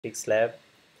Crickslab,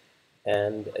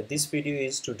 and this video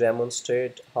is to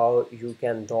demonstrate how you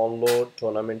can download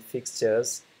tournament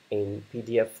fixtures in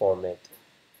PDF format.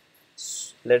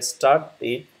 Let's start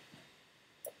it.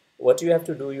 What you have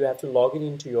to do, you have to log in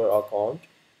into your account,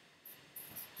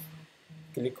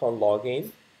 click on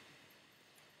login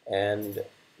and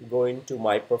go into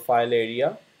my profile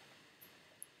area,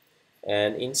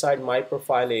 and inside my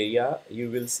profile area you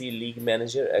will see league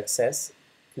manager access.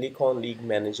 Click on league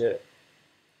manager,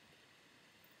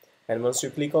 and once you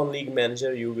click on league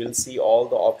manager you will see all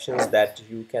the options that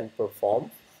you can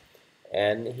perform,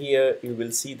 and here you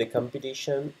will see the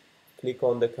competition. Click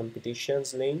on the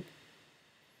competitions link,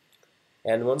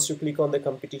 and once you click on the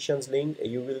competitions link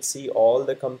you will see all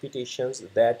the competitions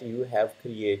that you have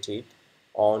created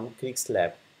on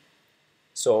Crickslab.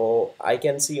 So I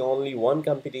can see only one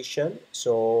competition,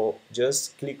 so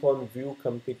just click on view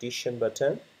competition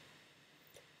button,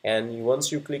 and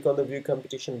once you click on the view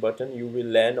competition button you will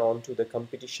land onto the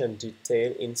competition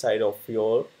detail inside of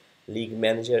your league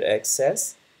manager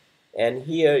access, and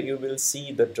here you will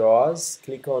see the draws.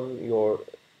 Click on your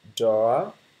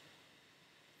draw,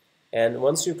 and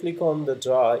once you click on the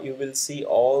draw you will see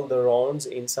all the rounds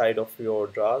inside of your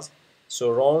draws. So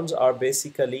rounds are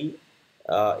basically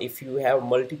if you have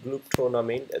multi-group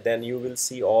tournament then you will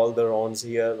see all the rounds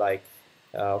here, like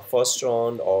first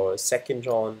round or second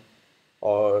round,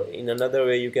 or in another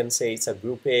way you can say it's a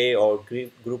group A or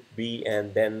group B,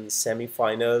 and then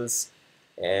semi-finals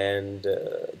and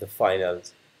the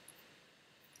finals.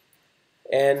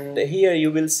 And here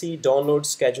you will see download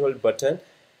schedule button,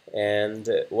 and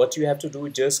what you have to do,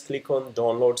 just click on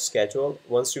download schedule.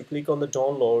 Once you click on the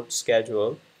download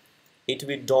schedule it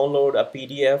will download a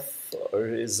PDF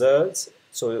results,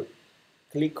 so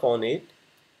click on it.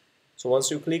 So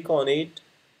once you click on it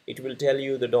it will tell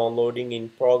you the downloading in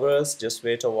progress. Just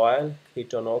wait a while,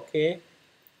 hit on OK,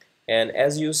 and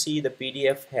as you see the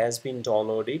PDF has been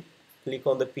downloaded. Click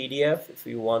on the PDF if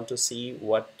you want to see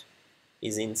what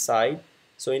is inside.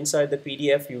 So inside the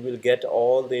PDF you will get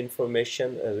all the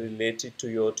information related to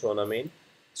your tournament,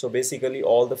 so basically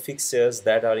all the fixtures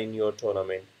that are in your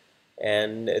tournament,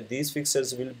 and these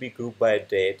fixtures will be grouped by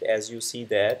date. As you see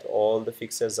that all the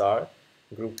fixtures are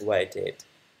grouped by date.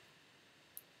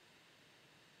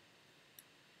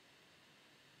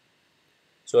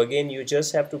 So again you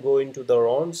just have to go into the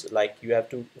rounds, like you have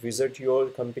to visit your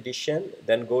competition,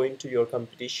 then go into your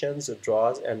competitions,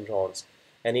 draws and rounds,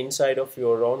 and inside of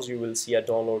your rounds you will see a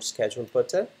download schedule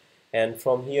button, and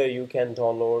from here you can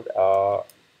download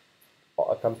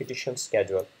a competition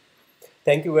schedule.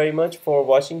 Thank you very much for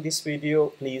watching this video.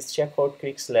 Please check out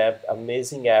Crickslab,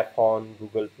 amazing app on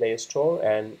Google Play Store,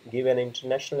 and give an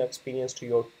international experience to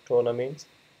your tournaments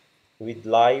with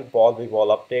live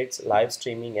ball-by-ball updates, live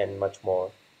streaming and much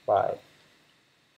more. Bye.